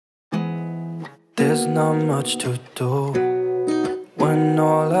There's not much to do when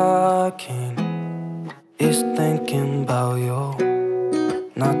all I can is thinking about you.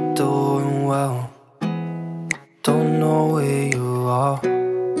 Not doing well, don't know where you are,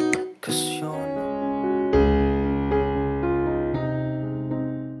 'cause you're not.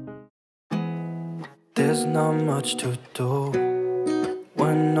 There's not much to do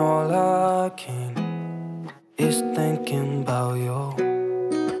when all I can is thinking about you.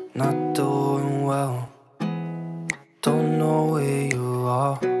 Not doing well, don't know where you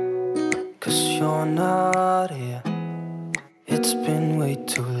are, 'cause you're not here. It's been way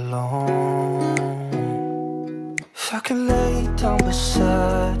too long. If I could lay down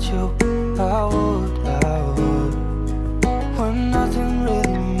beside you, I would. When nothing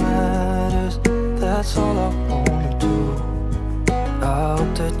really matters, that's all I wanna do. I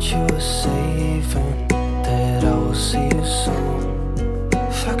hope that you are safe and that I will see you soon.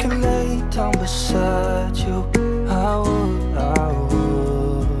 If I could lay down beside you, I would.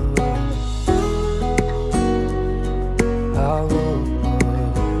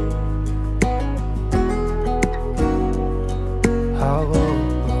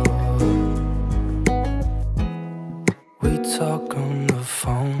 We talk on the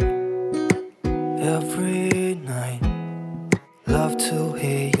phone every night. Love to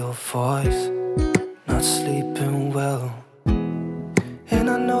hear your voice. Not sleeping well, and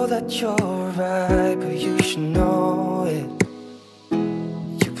I know that you're right, but you should know it.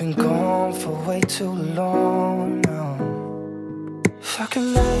 You've been gone for way too long now. If I could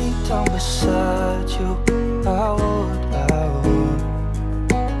lay down beside you, I would.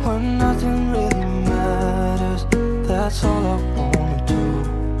 When nothing really matters, that's all I wanna do.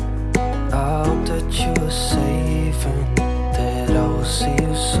 I hope that you are safe and that I will see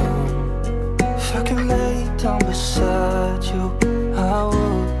you soon. If I could lay down beside you, I would.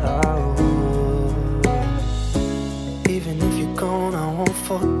 Even if you're gone, I won't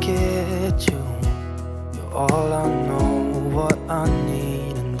forget you. You're all I know, what I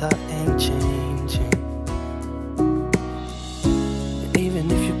need, and that ain't changing. And even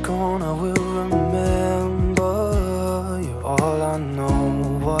if you're gone, I will remember. You're all I know,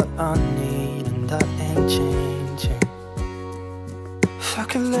 what I need, and that ain't changing. If I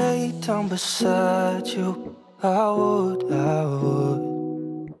could lay down beside you, I would.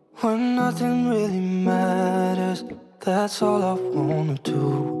 When nothing really matters, that's all I wanna do.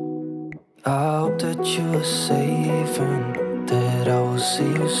 I hope that you are safe and that I will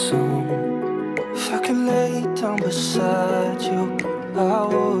see you soon. If I could lay down beside you, I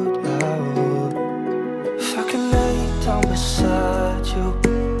would.